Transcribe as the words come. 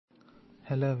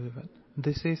Hello everyone.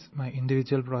 This is my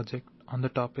individual project on the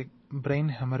topic brain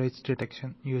hemorrhage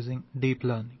detection using deep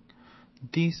learning.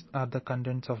 These are the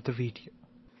contents of the video.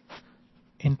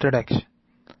 Introduction.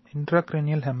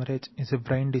 Intracranial hemorrhage is a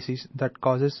brain disease that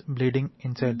causes bleeding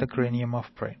inside the cranium of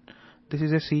brain. This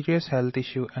is a serious health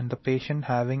issue and the patient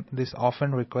having this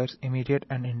often requires immediate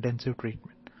and intensive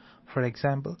treatment. For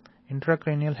example,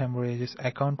 intracranial hemorrhages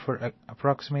account for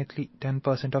approximately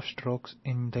 10% of strokes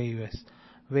in the US,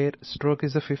 where stroke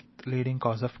is the fifth leading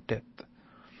cause of death.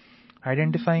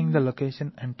 Identifying the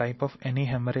location and type of any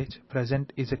hemorrhage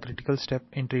present is a critical step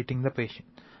in treating the patient.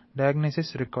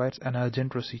 Diagnosis requires an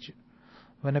urgent procedure.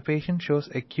 When a patient shows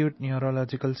acute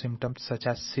neurological symptoms such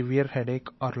as severe headache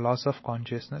or loss of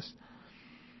consciousness,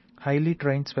 highly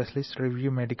trained specialists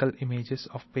review medical images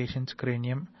of patient's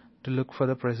cranium to look for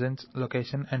the presence,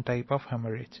 location, and type of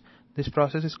hemorrhage. This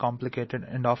process is complicated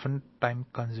and often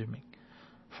time-consuming.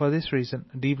 For this reason,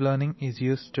 deep learning is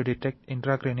used to detect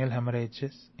intracranial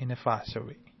hemorrhages in a faster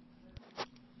way.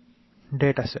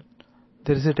 Dataset.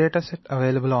 There is a dataset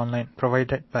available online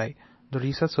provided by the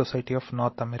Research Society of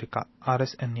North America,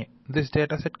 RSNA. This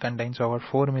dataset contains over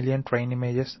 4 million train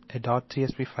images, a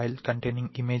 .csv file containing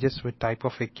images with type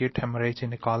of acute hemorrhage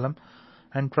in a column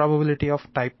and probability of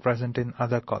type present in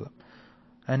other column,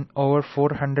 and over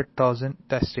 400,000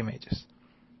 test images.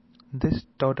 This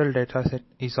total dataset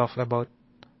is of about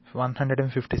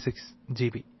 156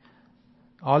 GB.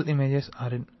 All images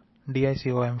are in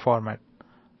DICOM format.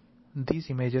 These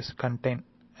images contain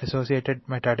associated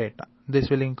metadata. This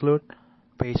will include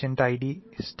patient ID,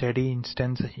 study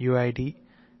instance UID,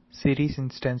 series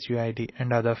instance UID,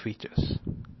 and other features.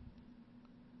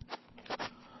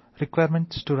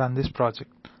 Requirements to run this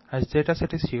project. As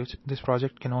dataset is huge, this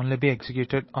project can only be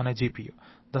executed on a GPU.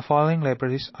 The following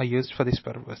libraries are used for this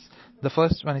purpose. The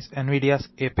first one is NVIDIA's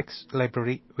Apex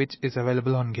library, which is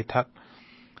available on GitHub.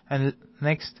 And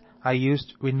next, I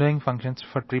used windowing functions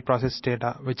for preprocessed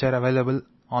data, which are available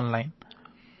online.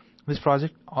 This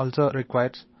project also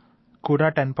requires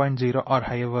CUDA 10.0 or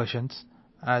higher versions,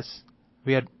 as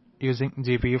we are using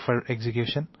GPU for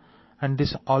execution. And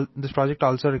this project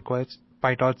also requires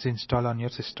PyTorch install on your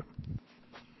system.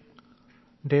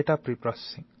 Data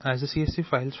preprocessing. As the CSV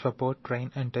files for both train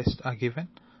and test are given,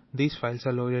 these files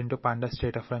are loaded into Pandas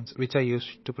data frames, which are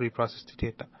used to preprocess the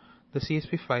data. The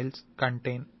CSV files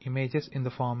contain images in the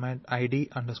format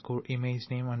ID underscore image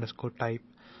name underscore type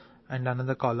and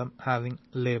another column having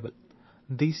label.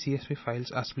 These CSV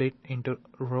files are split into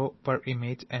row per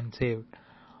image and saved.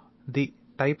 The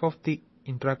type of the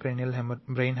intracranial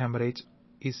brain hemorrhage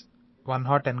is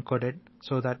one-hot encoded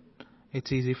so that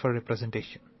it's easy for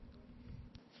representation.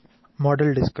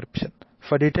 Model description.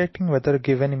 For detecting whether a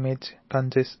given image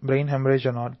consists brain hemorrhage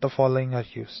or not, the following are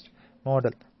used.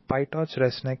 Model: PyTorch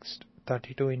ResNext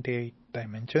 32x8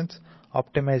 dimensions,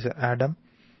 Optimizer Adam,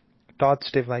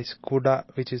 Torch device CUDA,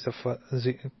 which is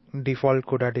the default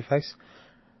CUDA device.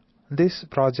 This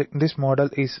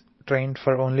model is trained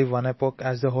for only one epoch,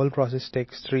 as the whole process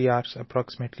takes 3 hours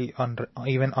approximately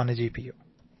even on a GPU.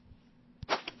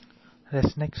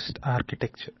 ResNext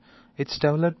architecture. It's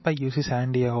developed by UC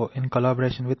San Diego in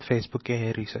collaboration with Facebook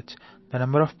AI Research. The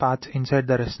number of paths inside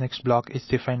the ResNext block is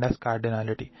defined as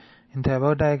cardinality. In the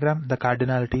above diagram, the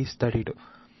cardinality is 32.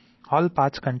 All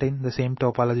paths contain the same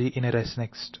topology in a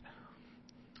ResNext.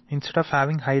 Instead of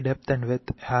having high depth and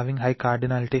width, having high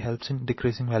cardinality helps in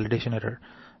decreasing validation error.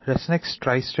 ResNext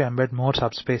tries to embed more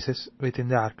subspaces within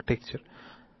the architecture.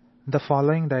 The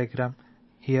following diagram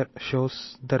here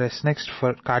shows the ResNext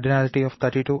for cardinality of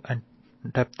 32 and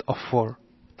depth of 4.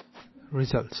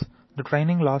 Results. The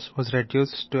training loss was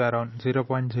reduced to around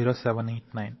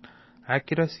 0.0789.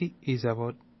 Accuracy is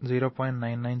about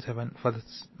 0.997 for the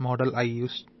model I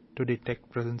used to detect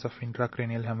presence of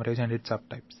intracranial hemorrhage and its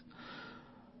subtypes.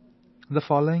 The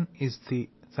following is the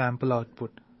sample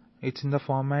output. It's in the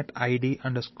format ID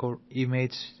underscore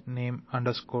image name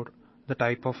underscore the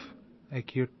type of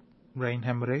acute brain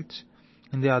hemorrhage.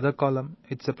 In the other column,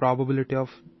 it's the probability of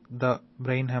the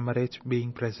brain hemorrhage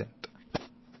being present.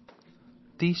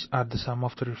 These are the sum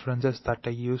of the references that I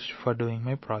used for doing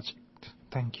my project.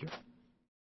 Thank you.